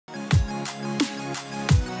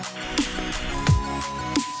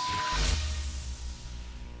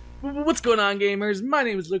What's going on, gamers? My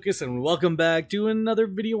name is Lucas and welcome back to another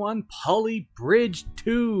video on Polybridge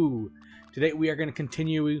 2. Today we are going to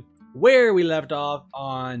continue where we left off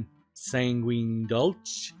on Sanguine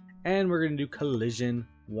Gulch, and we're going to do collision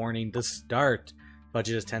warning to start.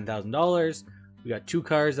 Budget is $10,000. We got two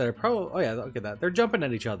cars that are probably, oh yeah, look at that. They're jumping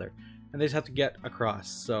at each other and they just have to get across.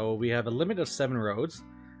 So we have a limit of 7 roads.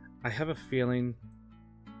 I have a feeling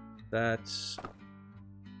that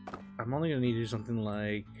I'm only going to need to do something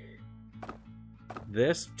like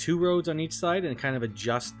this. 2 roads on each side and kind of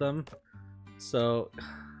adjust them. So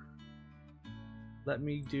let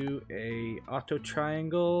me do a auto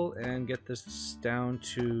triangle and get this down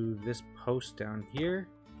to this post down here.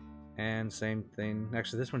 And same thing.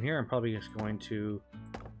 Actually, this one here, I'm probably just going to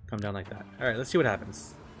come down like that. Alright, let's see what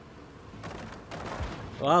happens.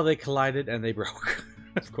 Well, they collided and they broke.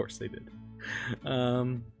 Of course they did.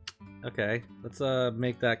 Okay, let's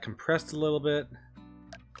make that compressed a little bit.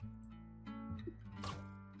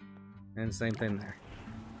 And same thing there.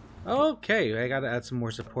 Okay, I gotta add some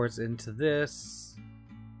more supports into this.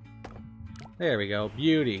 There we go,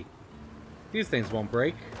 beauty. These things won't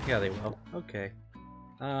break. Yeah, they will. Okay.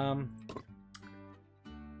 Can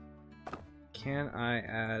I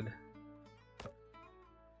add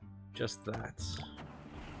just that?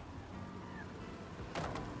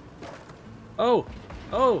 Oh!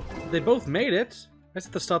 Oh! They both made it! I just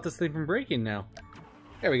have to stop this thing from breaking now.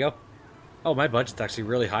 There we go. Oh, my budget's actually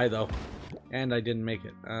really high though. And I didn't make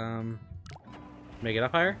it. Make it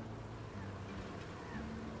up higher?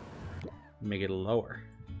 Make it lower.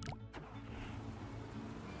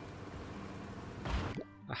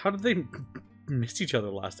 How did they miss each other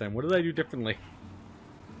last time? What did I do differently?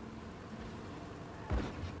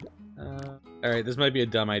 Alright, this might be a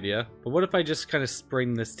dumb idea, but what if I just kind of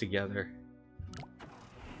spring this together?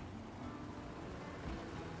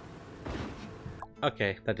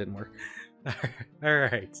 Okay, that didn't work.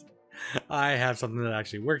 Alright. I have something that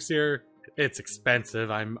actually works here. It's expensive.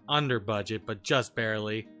 I'm under budget, but just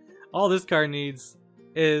barely. All this car needs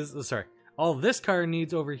is... Oh, sorry. All this car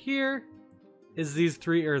needs over here is these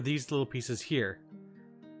these little pieces here.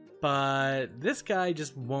 But this guy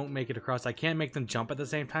just won't make it across. I can't make them jump at the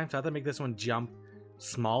same time, so I have to make this one jump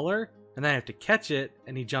smaller, and then I have to catch it,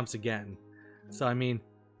 and he jumps again. So, I mean,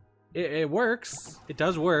 it works. It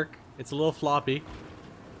does work. It's a little floppy.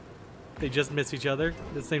 They just miss each other.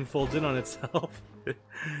 This thing folds in on itself.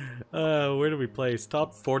 Where do we place?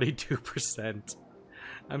 Top 42%.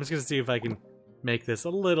 I'm just going to see if I can make this a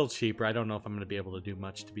little cheaper. I don't know if I'm going to be able to do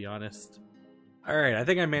much, to be honest. Alright, I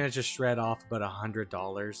think I managed to shred off about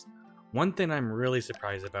 $100. One thing I'm really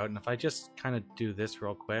surprised about, and if I just kind of do this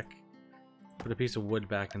real quick, put a piece of wood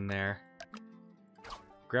back in there,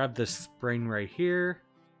 grab this spring right here,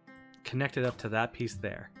 connect it up to that piece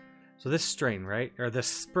there. So this string, right, or this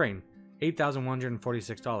spring,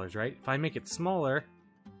 $8,146, right? If I make it smaller,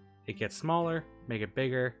 it gets smaller, make it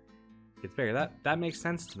bigger, it gets bigger. That makes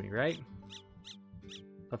sense to me, right?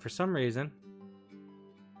 But for some reason,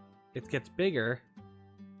 it gets bigger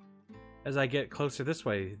as I get closer this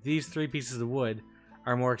way. These 3 pieces of wood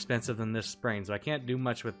are more expensive than this spring, so I can't do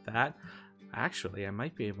much with that. Actually, I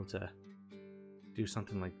might be able to do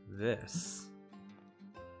something like this.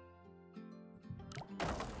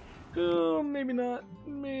 Oh, maybe not.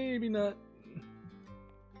 Maybe not.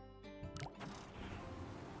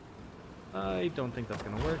 I don't think that's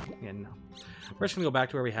gonna work. Yeah, no. We're just gonna go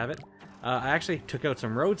back to where we have it. I actually took out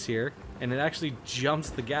some roads here, and it actually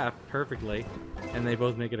jumps the gap perfectly, and they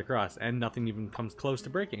both make it across, and nothing even comes close to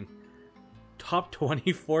breaking. Top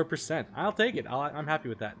 24%. I'll take it. I'm happy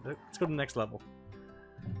with that. Let's go to the next level.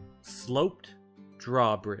 Sloped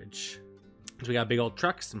drawbridge. So we got a big old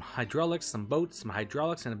truck, some hydraulics, some boats, some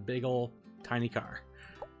hydraulics, and a big old tiny car.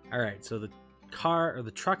 Alright, so the car, or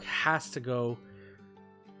the truck has to go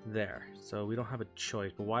there. So we don't have a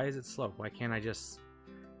choice. But why is it sloped? Why can't I just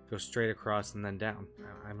go straight across and then down?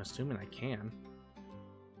 I'm assuming I can.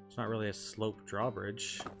 It's not really a sloped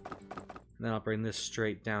drawbridge. And then I'll bring this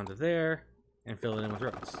straight down to there and fill it in with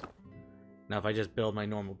roads. Now if I just build my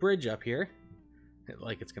normal bridge up here,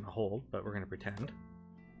 like it's going to hold, but we're going to pretend.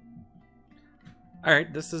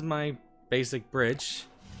 Alright, this is my basic bridge.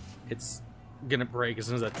 It's gonna break as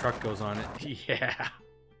soon as that truck goes on it. Yeah.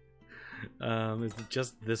 Is it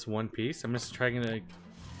just this one piece? I'm just trying to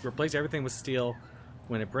replace everything with steel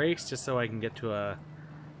when it breaks, just so I can get to a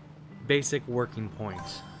basic working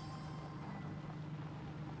point.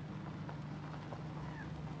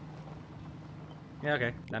 Yeah,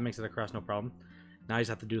 okay. That makes it across no problem. Now I just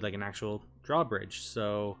have to do like an actual drawbridge.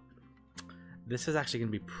 So this is actually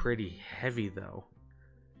going to be pretty heavy though.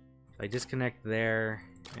 If I disconnect there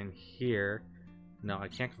and here, No, I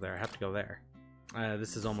can't go there. I have to go there.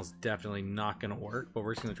 This is almost definitely not going to work, but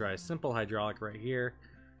we're just going to try a simple hydraulic right here.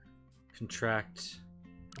 Contract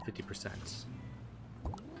 50%.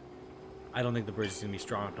 I don't think the bridge is going to be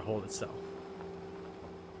strong enough to hold itself.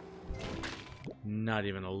 Not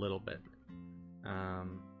even a little bit.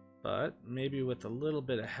 But maybe with a little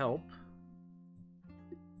bit of help.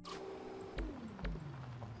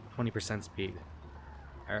 20% speed.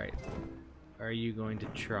 Alright. Are you going to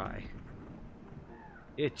try?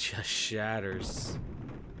 It just shatters.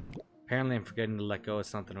 Apparently I'm forgetting to let go of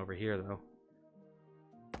something over here though.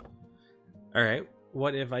 Alright,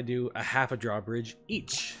 what if I do a half a drawbridge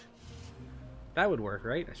each? That would work,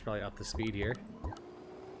 right? I should probably up the speed here.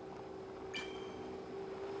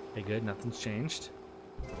 Okay, good, nothing's changed.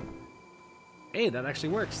 Hey, that actually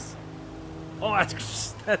works. Oh,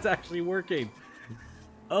 that's actually working.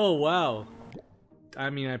 Oh, wow. I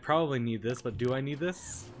mean, I probably need this, but do I need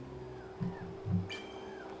this?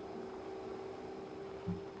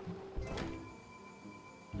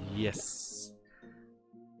 Yes.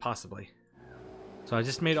 Possibly. So I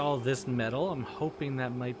just made all this metal. I'm hoping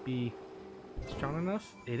that might be strong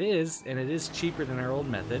enough. It is, and it is cheaper than our old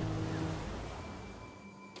method.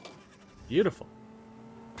 Beautiful.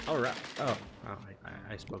 Alright. Oh,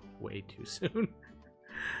 I spoke way too soon.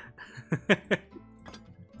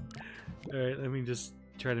 Alright, let me just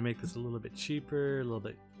try to make this a little bit cheaper, a little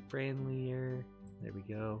bit friendlier. There we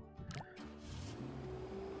go.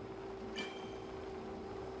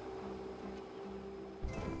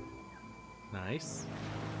 Nice.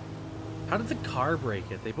 How did the car break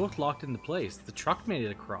it? They both locked into place. The truck made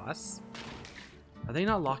it across. Are they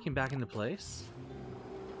not locking back into place?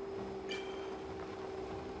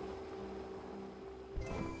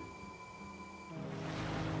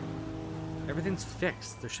 Everything's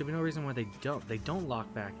fixed. There should be no reason why they don't. They don't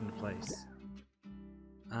lock back into place.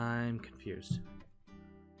 I'm confused.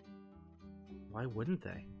 Why wouldn't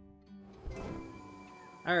they?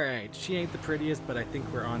 Alright, she ain't the prettiest, but I think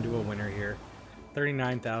we're onto a winner here.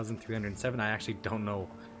 39,307. I actually don't know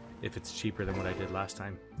if it's cheaper than what I did last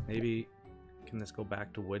time. Maybe, can this go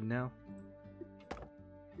back to wood now?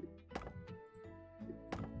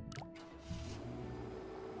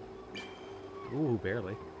 Ooh,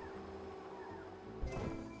 barely.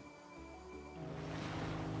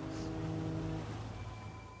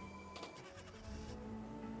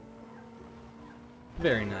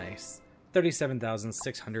 Very nice.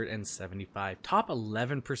 37,675. Top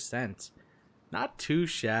 11%. Not too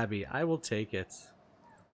shabby. I will take it.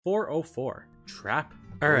 404. Trap.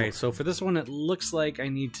 Alright, so for this one, it looks like I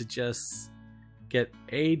need to just get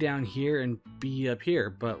A down here and B up here,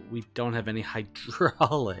 but we don't have any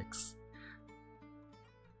hydraulics.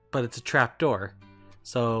 But it's a trap door.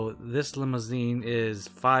 So this limousine is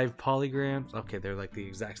 5 polygrams. Okay, they're like the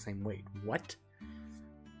exact same weight. What?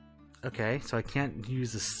 Okay, so I can't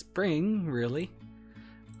use a spring, really.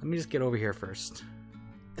 Let me just get over here first.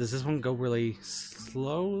 Does this one go really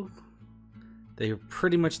slow? They're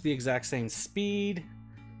pretty much the exact same speed.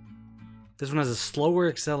 This one has a slower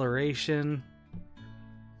acceleration.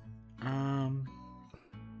 Huh.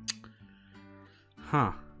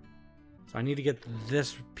 So I need to get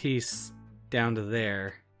this piece down to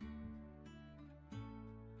there.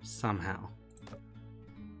 Somehow.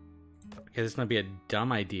 Okay, this might be a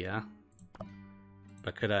dumb idea.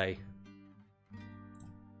 But could I...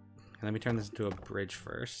 Let me turn this into a bridge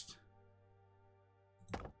first.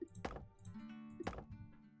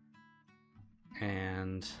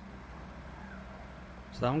 And...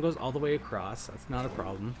 So that one goes all the way across. That's not a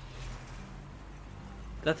problem.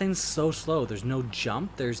 That thing's so slow. There's no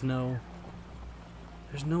jump. There's no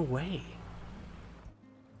way.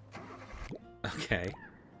 Okay.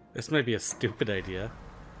 This might be a stupid idea.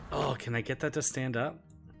 Oh, can I get that to stand up?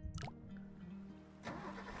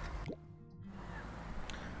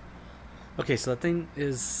 Okay, so that thing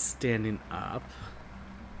is standing up.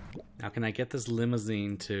 Now can I get this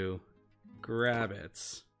limousine to grab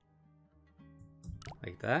it?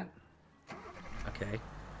 Like that? Okay.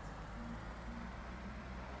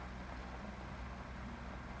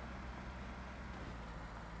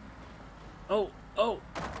 Oh,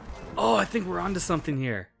 I think we're onto something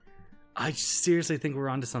here. I seriously think we're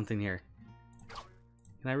onto something here.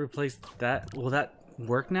 Can I replace that? Will that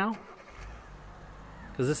work now?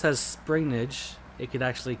 Because this has springage. It could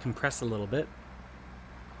actually compress a little bit.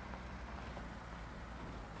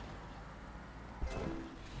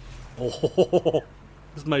 Oh,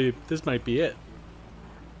 this might be it.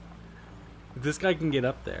 If this guy can get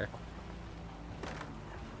up there.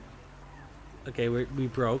 Okay, we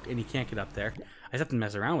broke and he can't get up there. I just have to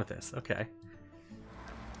mess around with this. Okay.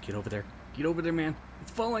 Get over there. Get over there, man.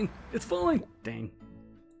 It's falling. It's falling. Dang.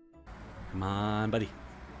 Come on, buddy.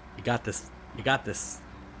 You got this. You got this.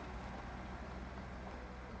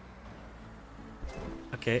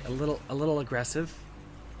 Okay, a little aggressive.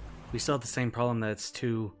 We still have the same problem that it's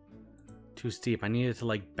too steep. I needed to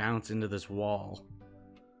like bounce into this wall.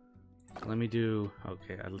 Let me do,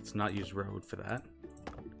 okay, let's not use road for that.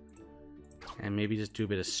 And maybe just do a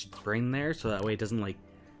bit of spring there so that way it doesn't like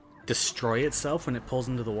destroy itself when it pulls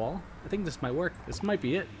into the wall. I think this might work. This might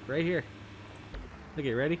be it right here.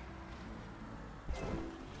 Okay, ready?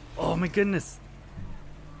 Oh my goodness.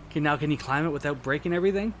 Okay, now can you climb it without breaking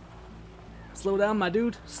everything? Slow down, my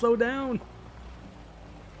dude. Slow down.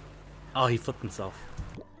 Oh, he flipped himself.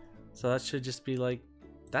 So that should just be like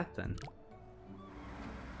that then.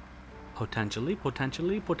 Potentially,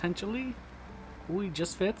 potentially, potentially. Ooh, he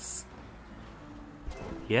just fits.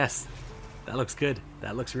 Yes. That looks good.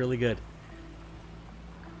 That looks really good.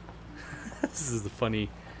 This is a funny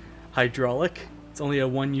hydraulic. It's only a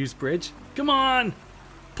one-use bridge. Come on!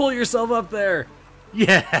 Pull yourself up there!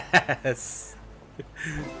 Yes!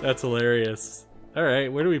 That's hilarious.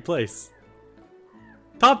 Alright, where do we place?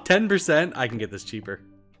 Top 10%? I can get this cheaper.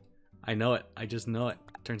 I know it. I just know it.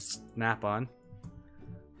 Turn snap on.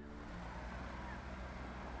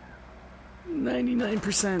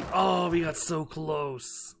 99%. Oh, we got so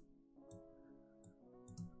close.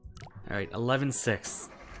 Alright, 11.6.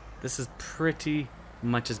 This is pretty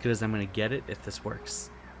much as good as I'm going to get it if this works.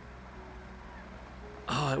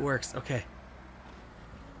 Oh, it works. Okay.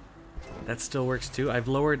 That still works too. I've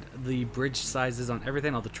lowered the bridge sizes on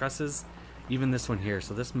everything, all the trusses, even this one here.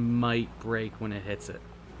 So this might break when it hits it.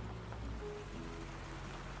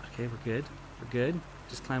 Okay, we're good. We're good.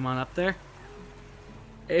 Just climb on up there.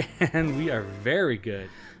 And we are very good.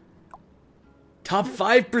 Top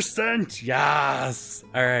 5%! Yes!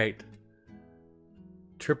 Alright.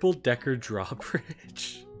 Triple decker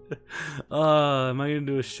drawbridge. Am I going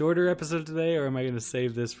to do a shorter episode today, or am I going to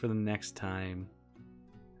save this for the next time?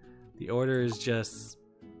 The order is just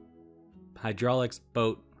hydraulics,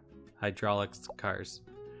 boat, hydraulics, cars.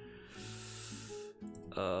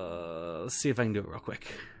 Let's see if I can do it real quick.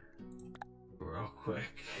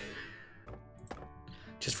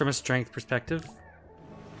 Just from a strength perspective,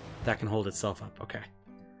 that can hold itself up. Okay.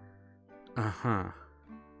 Uh-huh.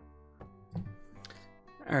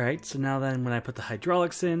 Alright, so now then when I put the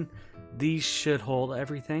hydraulics in, these should hold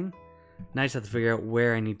everything. Now I just have to figure out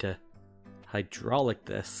where I need to hydraulic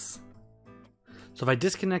this. So if I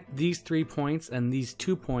disconnect these 3 points and these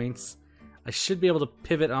 2 points, I should be able to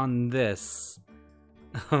pivot on this.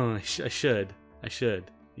 Oh, I should.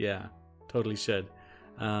 Yeah, totally should.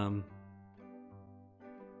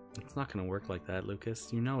 It's not gonna work like that,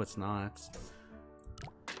 Lucas. You know it's not.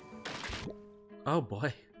 Oh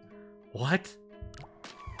boy. What?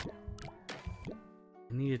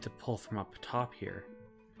 I needed to pull from up top here.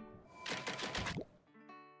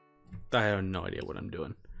 I have no idea what I'm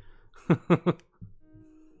doing.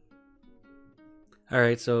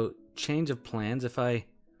 Alright, so change of plans. If I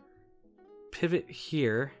pivot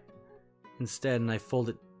here instead and I fold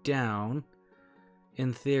it down,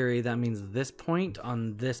 in theory that means this point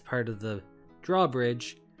on this part of the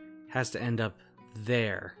drawbridge has to end up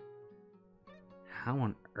there. How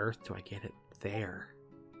on earth do I get it there?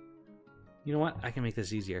 You know what? I can make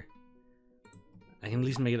this easier. I can at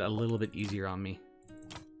least make it a little bit easier on me.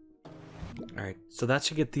 Alright, so that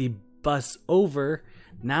should get the bus over.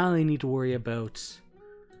 Now I need to worry about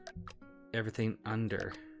everything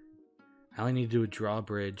under. I only need to do a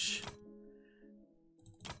drawbridge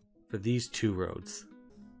for these 2 roads.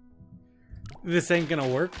 This ain't gonna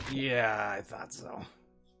work? Yeah, I thought so.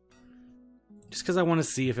 Just because I want to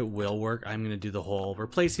see if it will work, I'm gonna do the whole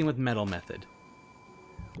replacing with metal method.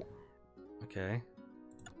 Okay.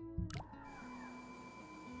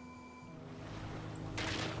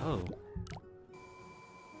 Oh.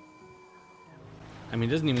 I mean,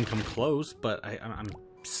 it doesn't even come close, but I'm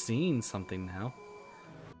seeing something now.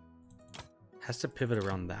 Has to pivot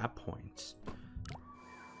around that point.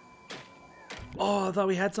 Oh, I thought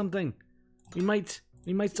we had something. We might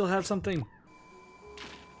still have something.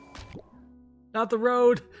 Not the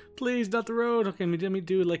road, please, not the road. Okay, let me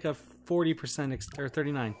do like a 40% or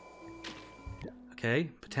 39. Okay,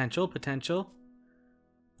 potential.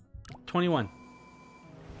 21.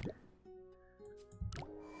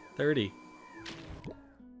 30.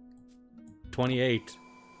 28.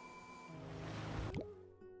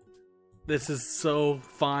 This is so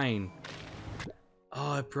fine.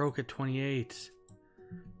 Oh, it broke at 28.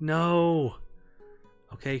 No.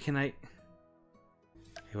 Okay, can I...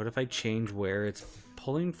 Okay, what if I change where it's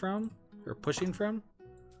pulling from? Or pushing from?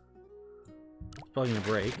 It's probably gonna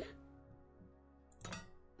break.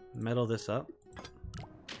 metal this up.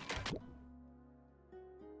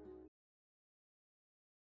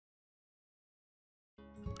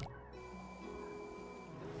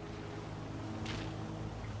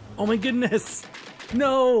 Oh my goodness!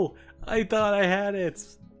 No! I thought I had it!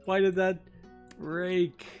 Why did that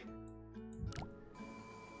break?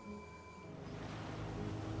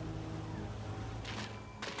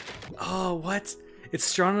 Oh, what? It's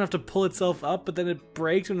strong enough to pull itself up, but then it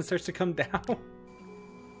breaks when it starts to come down?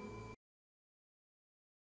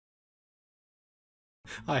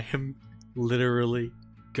 I am literally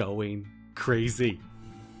going crazy.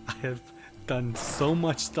 I have done so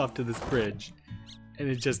much stuff to this bridge, and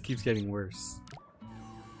it just keeps getting worse.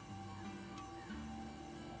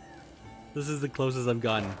 This is the closest I've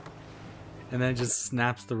gotten. And then it just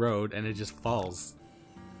snaps the road and it just falls.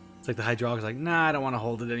 It's like the hydraulic's like, nah, I don't want to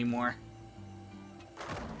hold it anymore.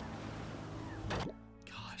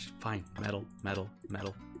 Gosh, fine. Metal, metal,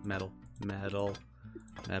 metal, metal, metal,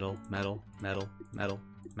 metal, metal, metal, metal,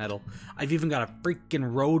 metal. I've even got a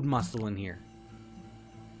freaking road muscle in here.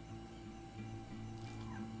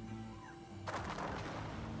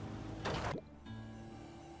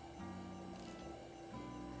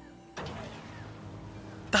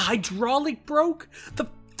 The hydraulic broke? The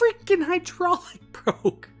freaking hydraulic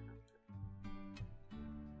broke!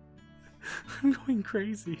 I'm going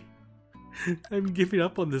crazy. I'm giving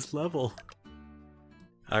up on this level.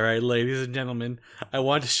 Alright, ladies and gentlemen, I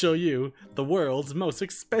want to show you the world's most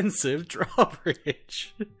expensive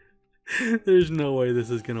drawbridge. There's no way this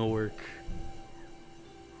is gonna work.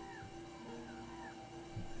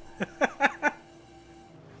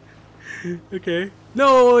 Okay.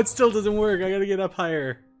 No, it still doesn't work. I gotta get up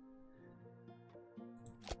higher.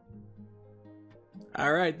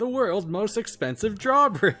 Alright, the world's most expensive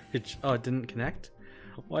drawbridge. Oh, it didn't connect?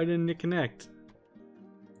 Why didn't it connect?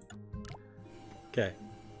 Okay.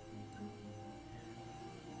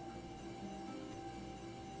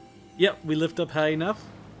 Yep, we lift up high enough.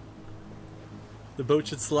 The boat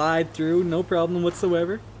should slide through, no problem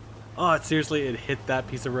whatsoever. Oh, seriously, it hit that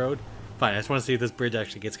piece of road. Fine, I just want to see if this bridge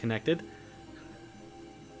actually gets connected.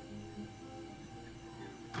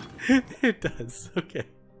 It does, okay.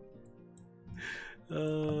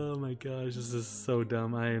 Oh my gosh, this is so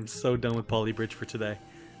dumb. I am so done with polybridge for today.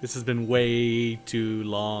 This has been way too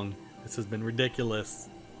long. This has been ridiculous.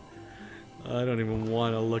 I don't even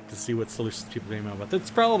want to look to see what solutions people came out with. It's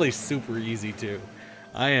probably super easy too.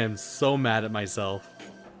 I am so mad at myself.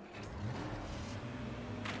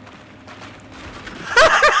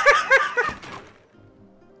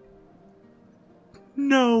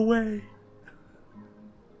 No way.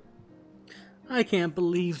 I can't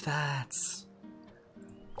believe that.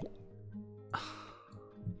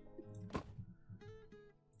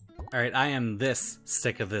 Alright, I am this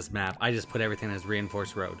sick of this map. I just put everything as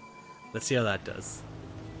reinforced road. Let's see how that does.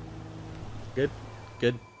 Good,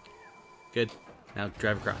 good, good. Now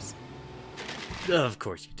drive across. Of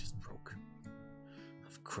course you just broke.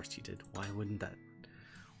 Of course you did. Why wouldn't that?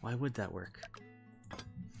 Why would that work?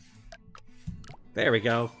 There we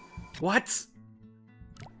go. What?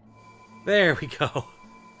 There we go.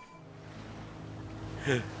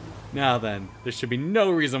 Now then, there should be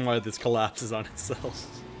no reason why this collapses on itself.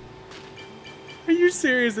 Are you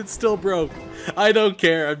serious? It's still broke. I don't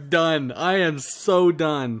care. I'm done. I am so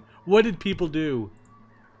done. What did people do?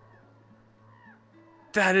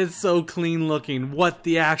 That is so clean looking. What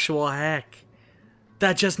the actual heck?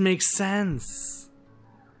 That just makes sense.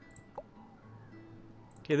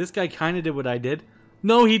 Okay, this guy kind of did what I did.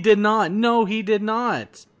 No, he did not. No, he did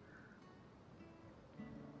not.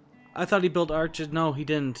 I thought he built arches. No, he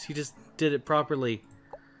didn't. He just did it properly.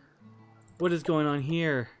 What is going on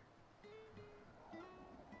here?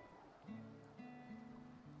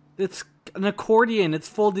 It's an accordion. It's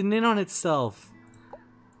folding in on itself.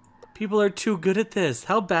 People are too good at this.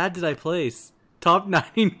 How bad did I place? Top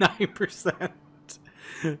 99%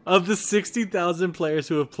 of the 60,000 players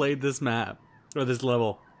who have played this map or this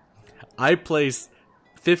level. I placed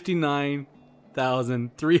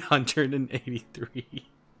 59,383.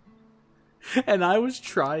 And I was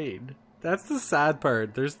trying. That's the sad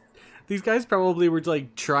part. These guys probably were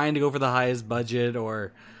like trying to go for the highest budget,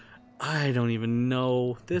 or I don't even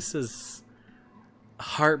know. This is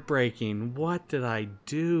heartbreaking. What did I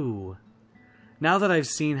do? Now that I've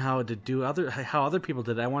seen how other people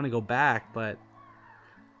did it, I want to go back, but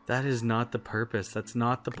that is not the purpose. That's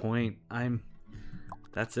not the point.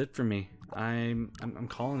 That's it for me. I'm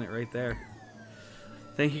calling it right there.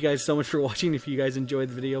 Thank you guys so much for watching. If you guys enjoyed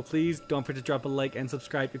the video, please don't forget to drop a like and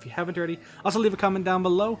subscribe if you haven't already. Also, leave a comment down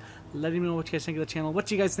below letting me know what you guys think of the channel,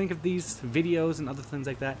 what you guys think of these videos and other things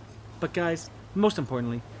like that. But guys, most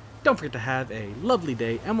importantly, Don't forget to have a lovely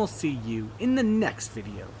day, and we'll see you in the next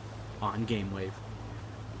video on GameWave.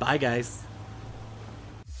 Bye, guys.